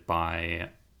supported by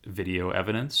video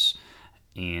evidence.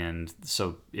 And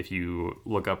so if you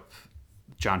look up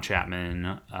John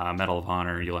Chapman Medal of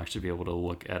Honor, you'll actually be able to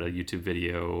look at a YouTube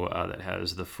video that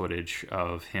has the footage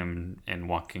of him and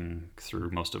walking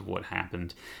through most of what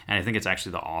happened. And I think it's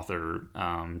actually the author,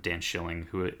 Dan Schilling,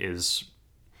 who is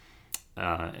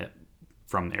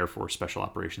from the Air Force Special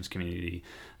Operations community,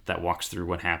 that walks through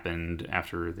what happened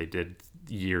after they did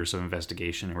years of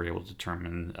investigation and were able to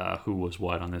determine who was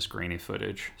what on this grainy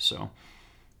footage. So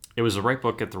it was the right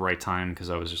book at the right time, because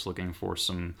I was just looking for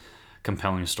some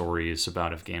compelling stories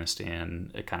about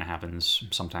Afghanistan. It kind of happens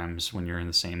sometimes when you're in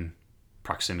the same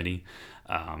proximity.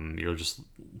 You're just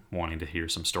wanting to hear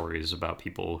some stories about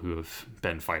people who have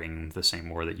been fighting the same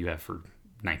war that you have for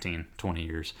 19, 20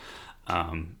 years.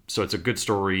 So it's a good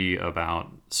story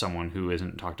about someone who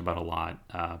isn't talked about a lot,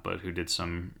 but who did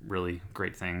some really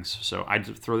great things. So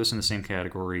I'd throw this in the same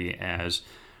category as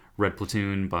Red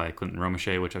Platoon by Clinton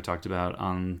Romesha, which I've talked about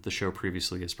on the show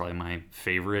previously. It's probably my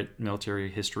favorite military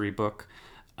history book.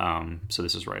 So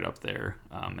this is right up there.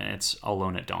 And it's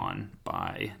Alone at Dawn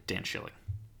by Dan Schilling.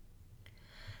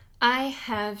 I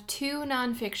have 2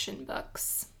 nonfiction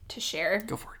books to share.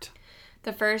 Go for it.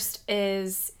 The first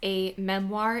is a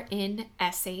memoir in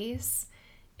essays.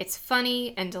 It's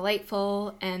funny and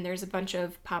delightful, and there's a bunch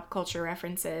of pop culture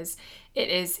references. It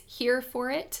is Here for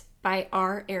It by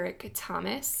R. Eric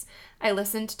Thomas. I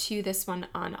listened to this one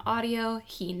on audio.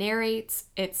 He narrates.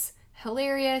 It's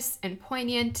hilarious and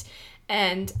poignant,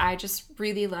 and I just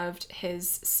really loved his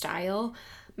style.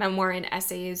 Memoir in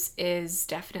essays is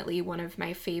definitely one of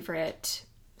my favorite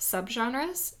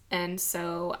subgenres, and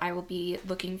so I will be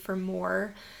looking for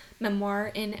more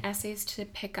memoir in essays to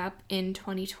pick up in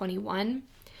 2021,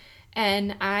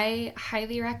 and I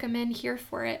highly recommend Here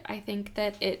for It. I think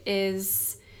that it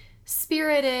is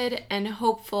spirited and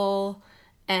hopeful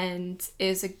and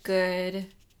is a good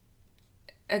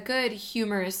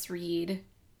humorous read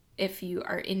if you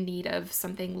are in need of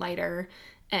something lighter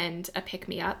and a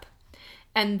pick-me-up.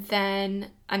 And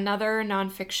then another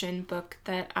nonfiction book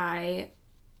that I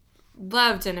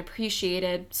loved and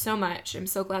appreciated so much, I'm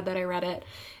so glad that I read it,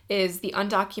 is The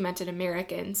Undocumented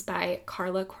Americans by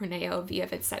Carla Corneo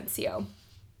Villavicencio.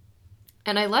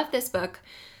 And I love this book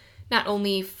not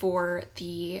only for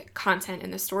the content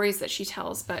and the stories that she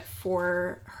tells, but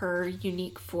for her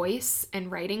unique voice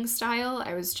and writing style.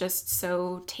 I was just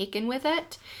so taken with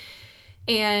it.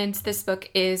 And this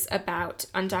book is about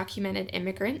undocumented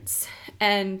immigrants.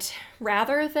 And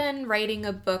rather than writing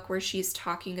a book where she's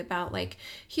talking about, like,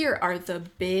 here are the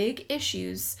big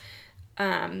issues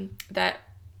that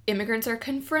immigrants are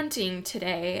confronting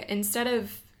today, instead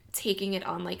of taking it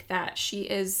on like that, she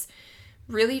is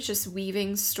really just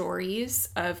weaving stories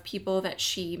of people that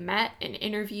she met and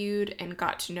interviewed and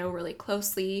got to know really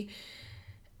closely,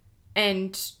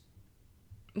 and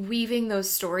weaving those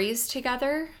stories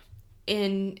together.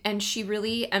 And she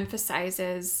really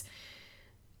emphasizes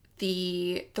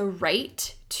the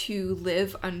right to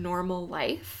live a normal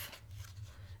life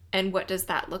and what does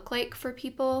that look like for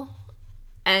people.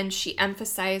 And she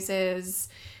emphasizes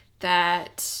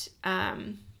that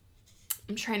I'm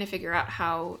trying to figure out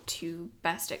how to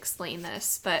best explain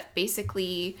this, but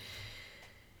basically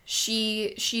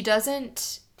she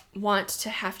doesn't want to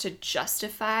have to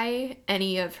justify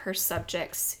any of her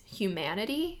subjects'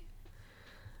 humanity.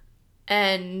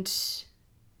 And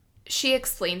she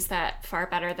explains that far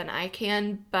better than I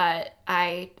can, but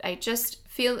I just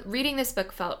feel reading this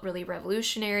book felt really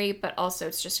revolutionary, but also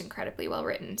it's just incredibly well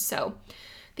written. So,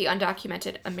 The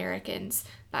Undocumented Americans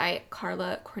by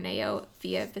Carla Corneo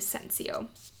Villavicencio.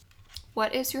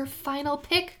 What is your final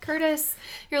pick, Curtis?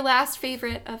 Your last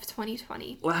favorite of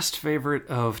 2020? Last favorite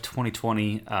of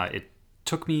 2020. It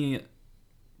took me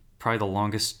probably the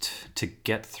longest to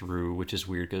get through, which is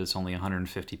weird because it's only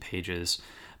 150 pages.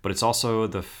 But it's also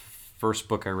the first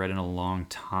book I read in a long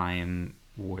time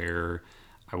where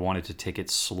I wanted to take it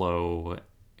slow,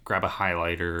 grab a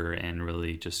highlighter, and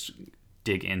really just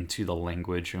dig into the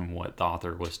language and what the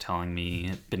author was telling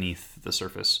me beneath the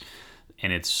surface.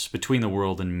 And it's Between the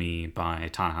World and Me by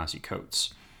Ta-Nehisi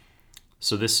Coates.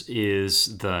 So this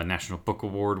is the National Book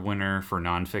Award winner for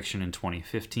nonfiction in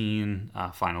 2015,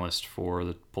 finalist for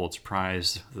the Pulitzer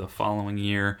Prize the following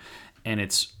year. And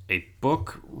it's a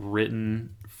book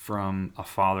written from a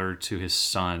father to his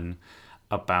son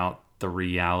about the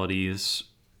realities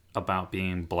about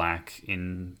being black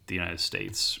in the United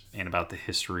States and about the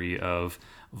history of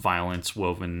violence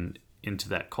woven into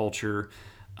that culture.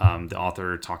 The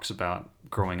author talks about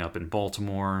growing up in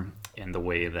Baltimore and the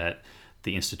way that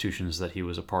the institutions that he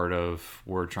was a part of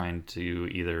were trying to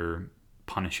either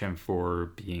punish him for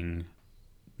being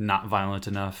not violent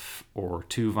enough or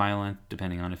too violent,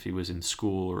 depending on if he was in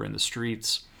school or in the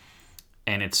streets.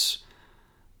 And it's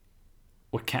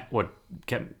what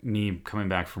kept me coming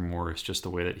back for more is just the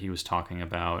way that he was talking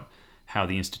about how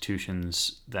the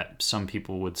institutions that some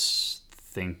people would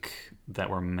think that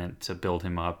were meant to build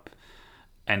him up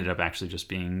ended up actually just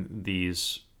being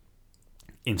these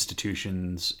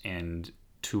institutions and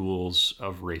tools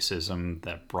of racism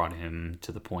that brought him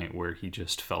to the point where he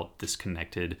just felt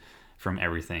disconnected from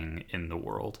everything in the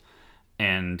world.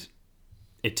 And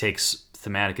it takes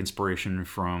thematic inspiration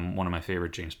from one of my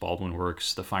favorite James Baldwin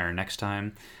works, The Fire Next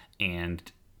Time, and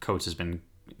Coates has been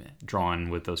drawn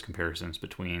with those comparisons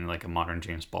between like a modern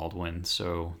James Baldwin.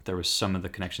 So there was some of the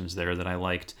connections there that I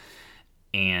liked,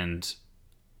 and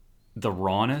the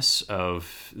rawness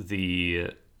of the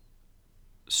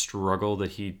struggle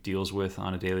that he deals with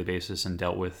on a daily basis and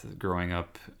dealt with growing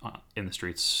up in the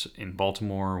streets in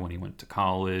Baltimore when he went to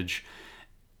college,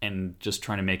 and just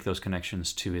trying to make those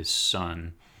connections to his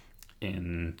son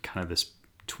in kind of this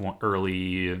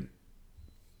early,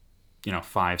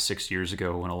 5-6 years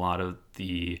ago, when a lot of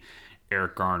the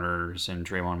Eric Garners and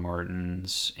Draymond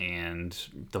Martins and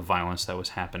the violence that was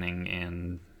happening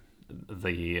in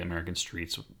the American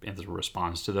streets as a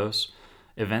response to those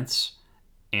events,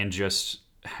 and just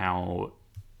how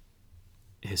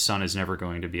his son is never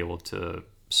going to be able to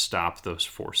stop those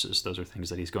forces. Those are things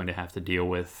that he's going to have to deal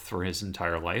with for his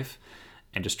entire life,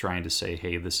 and just trying to say,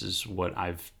 hey, this is what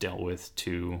I've dealt with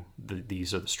too.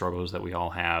 These are the struggles that we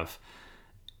all have.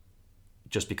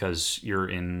 Just because you're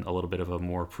in a little bit of a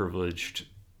more privileged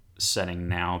setting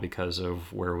now because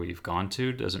of where we've gone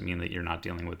to doesn't mean that you're not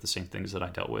dealing with the same things that I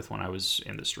dealt with when I was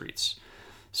in the streets.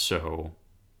 So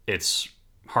it's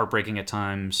heartbreaking at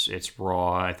times. It's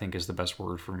raw, I think, is the best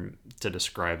word to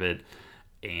describe it.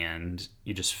 And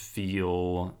you just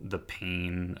feel the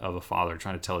pain of a father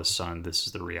trying to tell his son, this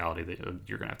is the reality that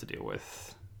you're going to have to deal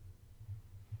with.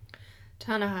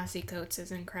 Ta-Nehisi Coates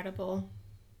is incredible.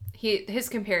 His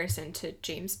comparison to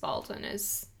James Baldwin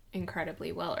is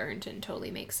incredibly well earned and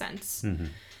totally makes sense. Mm-hmm.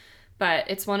 But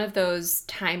it's one of those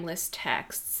timeless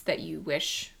texts that you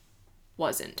wish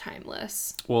wasn't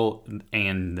timeless. Well,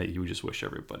 and that you just wish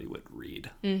everybody would read.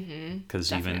 Mm-hmm.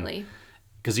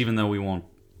 Because even though we won't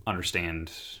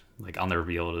understand, like I'll never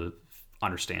be able to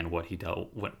understand what he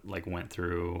went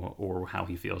through or how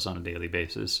he feels on a daily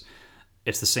basis.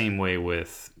 It's the same way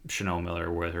with Chanel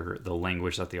Miller, where the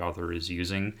language that the author is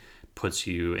using puts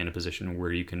you in a position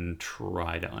where you can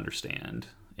try to understand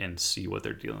and see what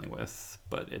they're dealing with.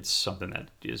 But it's something that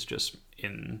is just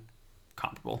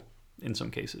incomparable in some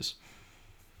cases.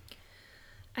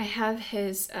 I have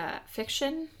his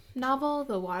fiction novel,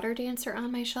 The Water Dancer,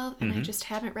 on my shelf, and I just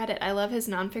haven't read it. I love his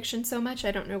nonfiction so much.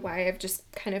 I don't know why. I've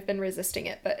just kind of been resisting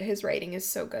it, but his writing is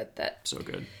so good that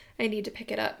I need to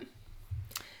pick it up.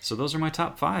 So those are my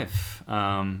top 5.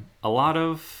 A lot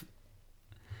of,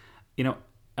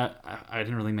 I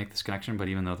didn't really make this connection, but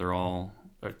even though they're all,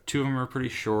 2 of them are pretty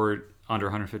short, under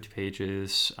 150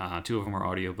 pages. 2 of them are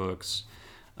audiobooks.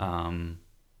 A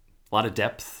lot of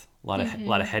depth, a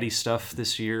lot of heady stuff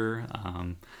this year.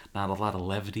 Not a lot of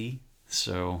levity.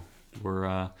 So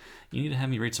you need to have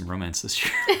me read some romance this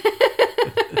year.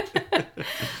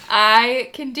 I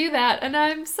can do that, and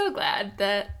I'm so glad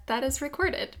that that is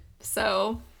recorded.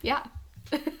 So, yeah.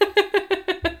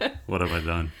 What have I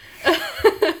done?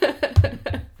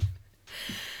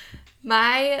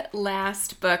 My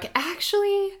last book,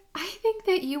 actually, I think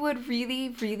that you would really,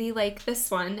 really like this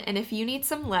one. And if you need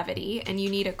some levity and you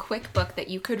need a quick book that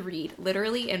you could read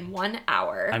literally in 1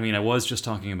 hour. I mean, I was just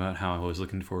talking about how I was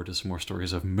looking forward to some more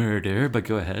stories of murder, but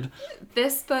go ahead.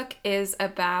 This book is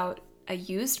about a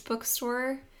used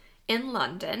bookstore in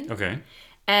London. Okay.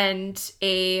 And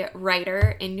a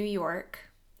writer in New York.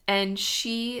 And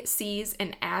she sees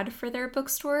an ad for their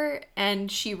bookstore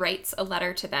and she writes a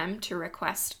letter to them to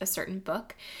request a certain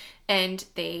book. And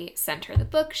they send her the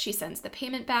book. She sends the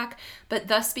payment back. But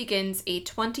thus begins a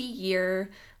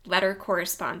 20-year letter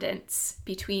correspondence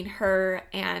between her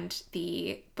and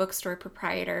the bookstore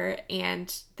proprietor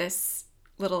and this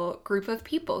little group of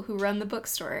people who run the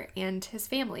bookstore and his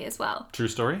family as well. True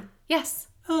story? Yes.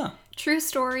 Huh. True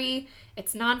story.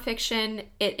 It's nonfiction.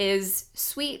 It is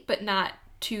sweet, but not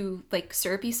too like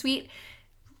syrupy sweet.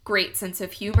 Great sense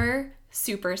of humor.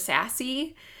 Super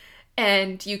sassy.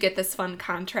 And you get this fun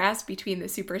contrast between the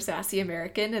super sassy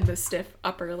American and the stiff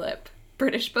upper lip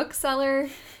British bookseller.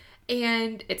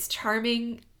 And it's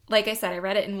charming. Like I said, I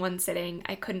read it in one sitting.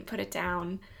 I couldn't put it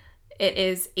down. It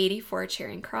is 84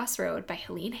 Charing Cross Road by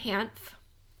Helene Hanff.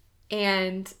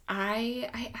 And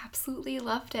I absolutely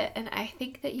loved it. And I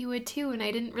think that you would too. And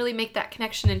I didn't really make that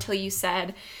connection until you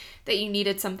said that you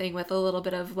needed something with a little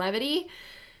bit of levity.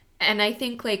 And I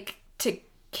think like to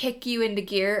kick you into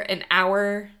gear, an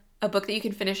hour, a book that you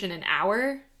can finish in an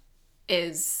hour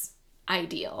is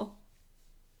ideal.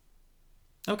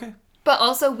 Okay. But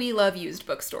also we love used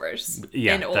bookstores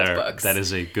and old books. That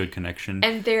is a good connection.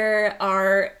 And there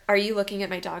are you looking at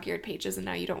my dog-eared pages and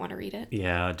now you don't want to read it?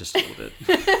 Yeah, just a little bit.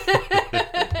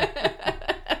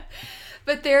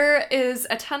 But there is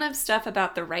a ton of stuff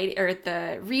about the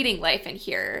reading life in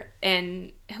here.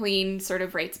 And Helene sort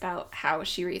of writes about how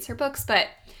she reads her books, but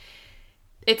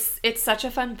it's such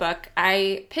a fun book.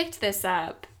 I picked this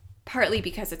up partly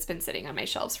because it's been sitting on my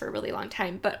shelves for a really long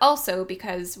time, but also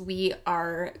because we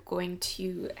are going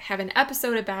to have an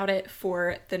episode about it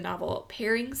for the Novel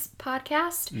Pairings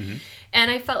podcast. Mm-hmm. And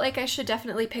I felt like I should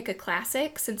definitely pick a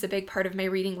classic since a big part of my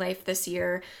reading life this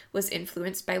year was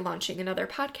influenced by launching another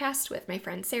podcast with my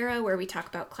friend Sarah, where we talk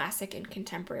about classic and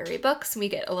contemporary books. And we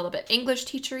get a little bit English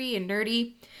teachery and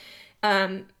nerdy.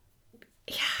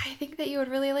 Yeah, I think that you would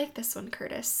really like this one,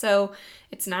 Curtis. So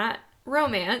it's not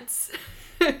romance.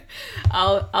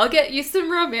 I'll get you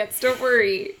some romance, don't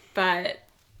worry. But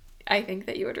I think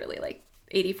that you would really like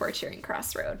 84 Charing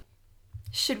Cross Road.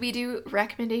 Should we do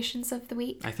recommendations of the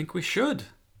week? I think we should.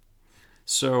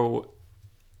 So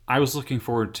I was looking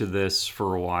forward to this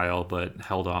for a while, but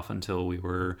held off until we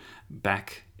were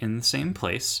back in the same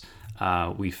place.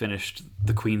 We finished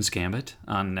The Queen's Gambit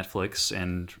on Netflix,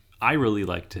 and I really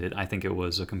liked it. I think it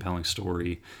was a compelling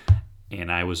story,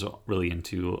 and I was really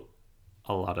into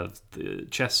a lot of the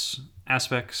chess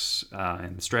aspects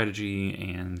and the strategy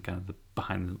and kind of the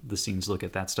behind the scenes look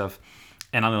at that stuff.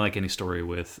 And I don't like any story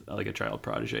with like a child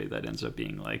protege that ends up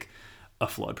being like a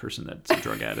flawed person that's a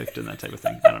drug addict and that type of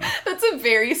thing. I don't know. That's a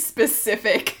very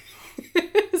specific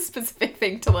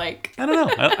thing to like. I don't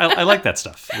know. I like that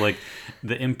stuff. Like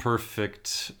the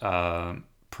imperfect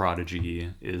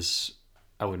prodigy is,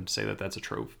 I wouldn't say that that's a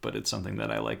trope, but it's something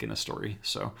that I like in a story.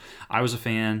 So I was a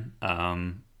fan.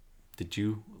 Did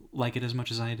you like it as much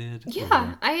as I did?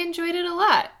 Yeah, I enjoyed it a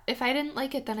lot. If I didn't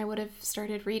like it, then I would have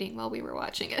started reading while we were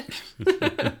watching it.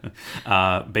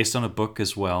 Based on a book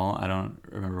as well. I don't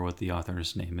remember what the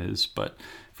author's name is, but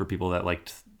for people that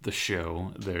liked the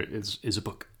show, there is a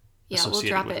book. Yeah, we'll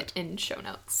drop it in show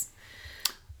notes.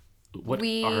 What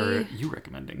are you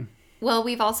recommending? Well,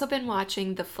 we've also been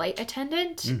watching The Flight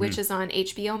Attendant, which is on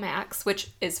HBO Max,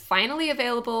 which is finally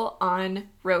available on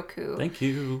Roku. Thank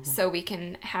you. So we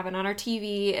can have it on our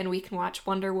TV and we can watch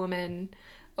Wonder Woman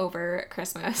over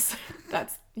Christmas.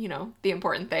 That's, the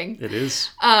important thing. It is.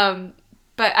 But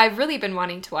I've really been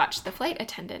wanting to watch The Flight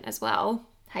Attendant as well.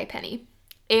 Hi, Penny.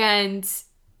 And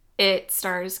it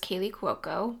stars Kaylee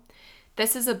Cuoco.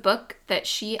 This is a book that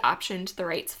she optioned the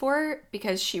rights for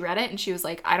because she read it and she was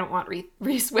like, I don't want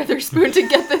Reese Witherspoon to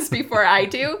get this before I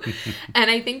do. And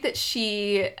I think that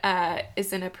she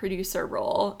is in a producer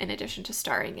role in addition to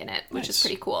starring in it, which is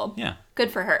pretty cool. Yeah.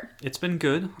 Good for her. It's been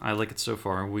good. I like it so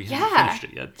far. We haven't finished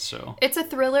it yet, so. It's a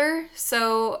thriller,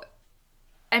 so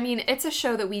I mean, it's a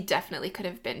show that we definitely could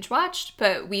have binge watched,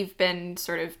 but we've been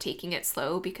sort of taking it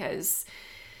slow because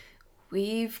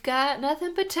we've got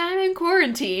nothing but time in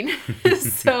quarantine.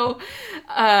 So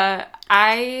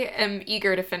I am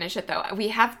eager to finish it, though. We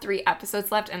have 3 episodes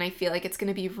left, and I feel like it's going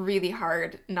to be really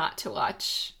hard not to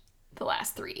watch the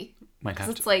last 3. Because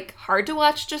it's like hard to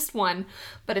watch just one,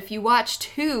 but if you watch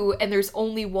 2 and there's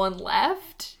only 1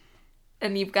 left,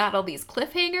 and you've got all these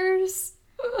cliffhangers,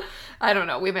 I don't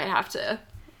know. We might have to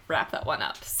wrap that one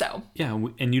up. So Yeah,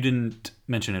 and you didn't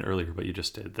mention it earlier, but you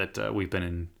just did, that we've been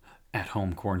in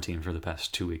at-home quarantine for the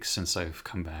past 2 weeks since I've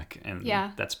come back, and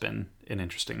that's been an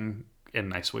interesting and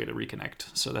nice way to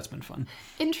reconnect. So that's been fun.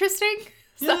 Interesting?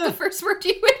 Is that the first word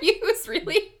you would use,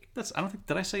 really? I don't think,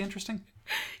 did I say interesting?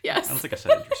 Yes. I don't think I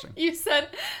said interesting. You said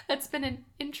that's been an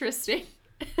interesting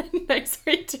and nice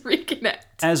way to reconnect.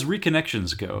 As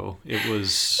reconnections go, it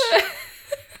was,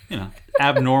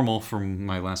 abnormal from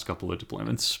my last couple of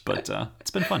deployments, but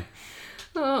it's been fun.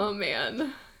 Oh,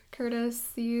 man.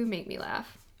 Curtis, you make me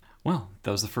laugh. Well,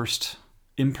 that was the first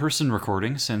in-person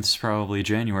recording since probably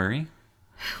January.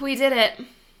 We did it.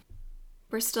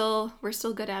 We're still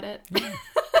good at it.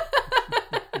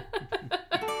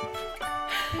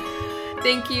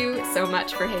 Thank you so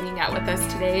much for hanging out with us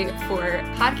today. For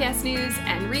podcast news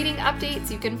and reading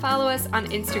updates, you can follow us on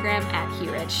Instagram at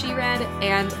HeReadSheRead.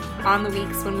 And on the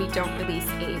weeks when we don't release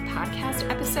a podcast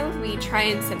episode, we try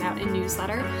and send out a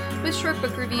newsletter with short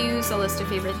book reviews, a list of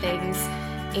favorite things,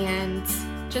 and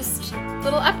just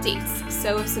little updates.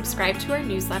 So subscribe to our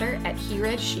newsletter at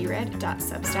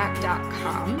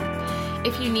hereadsheread.substack.com.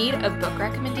 If you need a book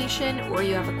recommendation or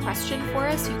you have a question for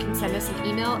us, you can send us an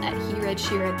email at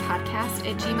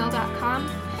hereadshereadpodcast@gmail.com.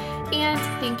 And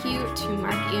thank you to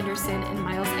Mark Anderson and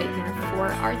Miles Eitner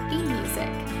for our theme music.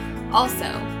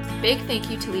 Also, big thank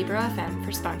you to Libro FM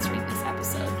for sponsoring this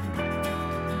episode.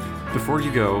 Before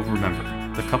you go, remember,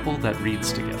 the couple that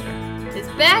reads together is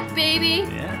back, baby!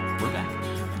 Yeah, we're back.